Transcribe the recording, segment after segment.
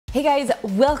Hey guys,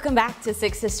 welcome back to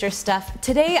Six Sisters Stuff.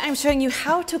 Today I'm showing you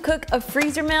how to cook a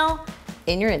freezer meal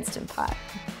in your Instant Pot.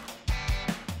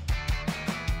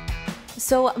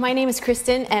 So my name is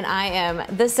Kristen and I am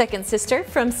the second sister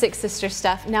from Six Sisters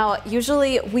Stuff. Now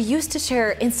usually we used to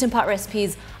share Instant Pot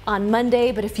recipes on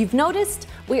Monday, but if you've noticed,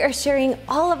 we are sharing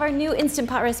all of our new Instant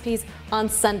Pot recipes on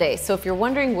Sunday. So if you're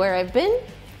wondering where I've been,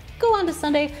 go on to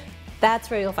Sunday.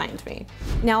 That's where you'll find me.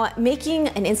 Now, making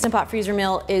an Instant Pot freezer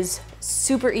meal is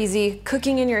super easy.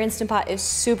 Cooking in your Instant Pot is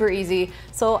super easy.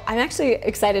 So I'm actually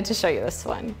excited to show you this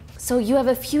one. So you have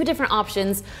a few different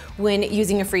options when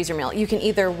using a freezer meal. You can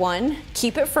either one,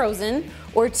 keep it frozen,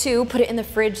 or two, put it in the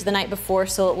fridge the night before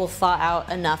so it will thaw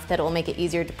out enough that it will make it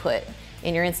easier to put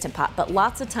in your Instant Pot. But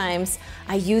lots of times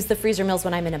I use the freezer meals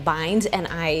when I'm in a bind and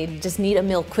I just need a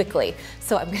meal quickly.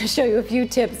 So I'm gonna show you a few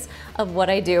tips of what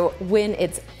I do when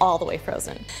it's all the way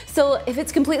frozen. So if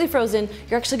it's completely frozen,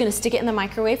 you're actually gonna stick it in the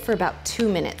microwave for about 2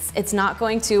 minutes. It's not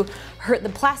going to hurt the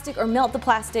plastic or melt the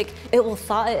plastic. It will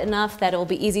thaw it enough that it will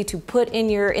be easy to put in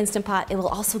your Instant Pot. It will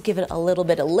also give it a little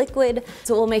bit of liquid,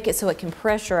 so it will make it so it can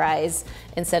pressurize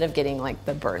instead of getting like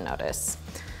the burn notice.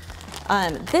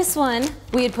 This one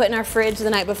we had put in our fridge the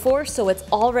night before, so it's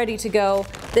all ready to go.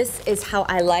 This is how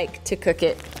I like to cook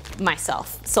it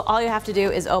myself. So all you have to do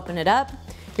is open it up.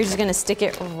 You're just gonna stick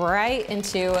it right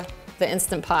into the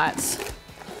Instant Pot.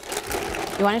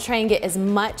 You wanna try and get as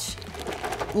much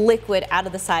liquid out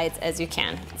of the sides as you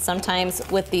can. Sometimes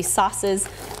with these sauces,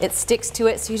 it sticks to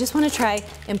it, so you just wanna try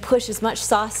and push as much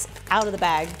sauce out of the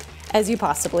bag as you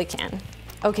possibly can.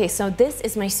 Okay, so this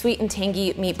is my sweet and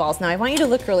tangy meatballs. Now I want you to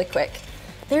look really quick.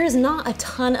 There is not a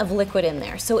ton of liquid in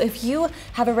there. So if you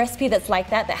have a recipe that's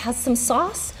like that has some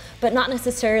sauce, but not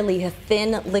necessarily a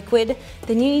thin liquid,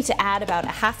 then you need to add about a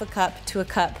half a cup to a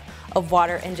cup of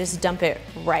water and just dump it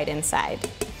right inside.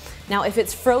 Now if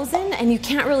it's frozen and you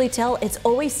can't really tell, it's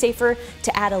always safer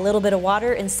to add a little bit of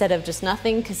water instead of just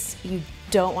nothing because you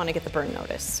don't want to get the burn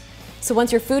notice. So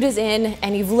once your food is in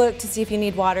and you've looked to see if you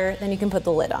need water, then you can put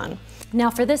the lid on. Now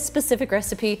for this specific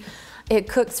recipe, it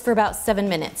cooks for about 7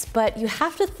 minutes, but you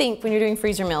have to think when you're doing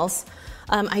freezer meals,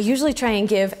 I usually try and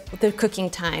give the cooking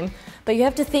time, but you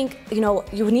have to think,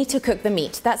 you need to cook the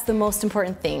meat. That's the most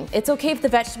important thing. It's okay if the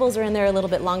vegetables are in there a little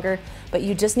bit longer, but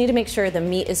you just need to make sure the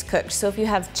meat is cooked. So if you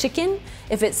have chicken,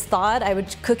 if it's thawed, I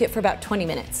would cook it for about 20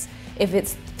 minutes. If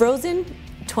it's frozen,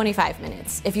 25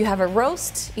 minutes. If you have a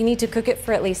roast, you need to cook it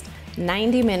for at least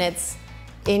 90 minutes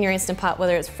in your Instant Pot,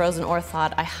 whether it's frozen or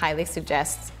thawed. I highly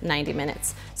suggest 90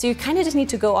 minutes. So you kind of just need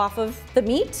to go off of the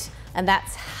meat, and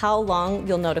that's how long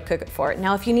you'll know to cook it for.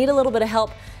 Now, if you need a little bit of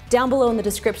help, down below in the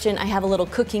description, I have a little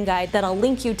cooking guide that I'll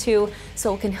link you to,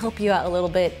 so it can help you out a little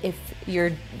bit if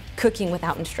you're cooking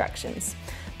without instructions.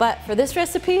 But for this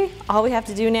recipe, all we have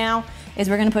to do now is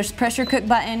we're gonna push the pressure cook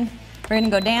button. We're gonna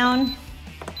go down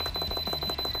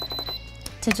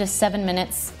to just 7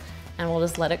 minutes, and we'll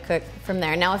just let it cook from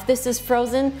there. Now, if this is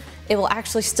frozen, it will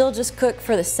actually still just cook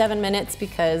for the 7 minutes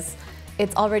because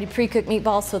it's already pre-cooked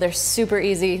meatballs, so they're super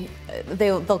easy.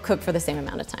 They'll cook for the same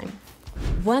amount of time.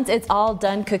 Once it's all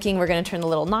done cooking, we're gonna turn the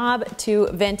little knob to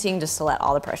venting just to let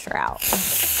all the pressure out.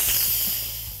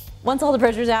 Once all the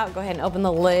pressure's out, go ahead and open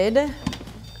the lid,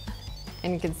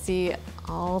 and you can see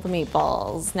all the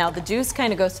meatballs. Now the juice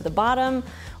kind of goes to the bottom,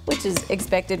 which is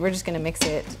expected. We're just gonna mix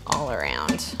it all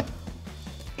around.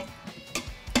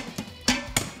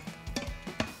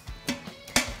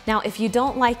 Now, if you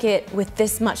don't like it with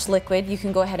this much liquid, you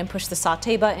can go ahead and push the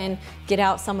saute button, get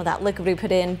out some of that liquid we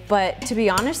put in. But to be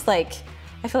honest, I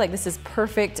feel like this is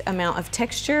perfect amount of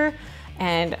texture,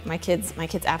 and my kids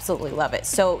absolutely love it.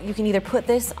 So you can either put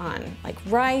this on like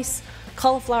rice,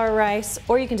 cauliflower rice,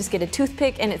 or you can just get a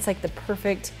toothpick and it's like the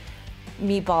perfect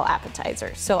meatball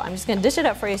appetizer. So I'm just gonna dish it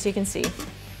up for you so you can see.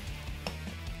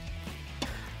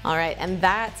 All right, and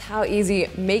that's how easy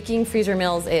making freezer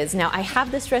meals is. Now, I have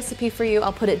this recipe for you.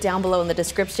 I'll put it down below in the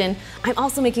description. I'm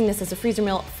also making this as a freezer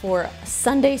meal for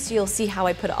Sunday, so you'll see how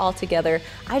I put it all together.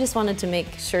 I just wanted to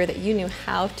make sure that you knew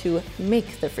how to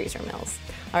make the freezer meals.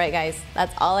 All right, guys,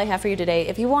 that's all I have for you today.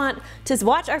 If you want to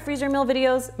watch our freezer meal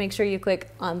videos, make sure you click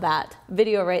on that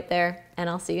video right there, and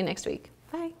I'll see you next week.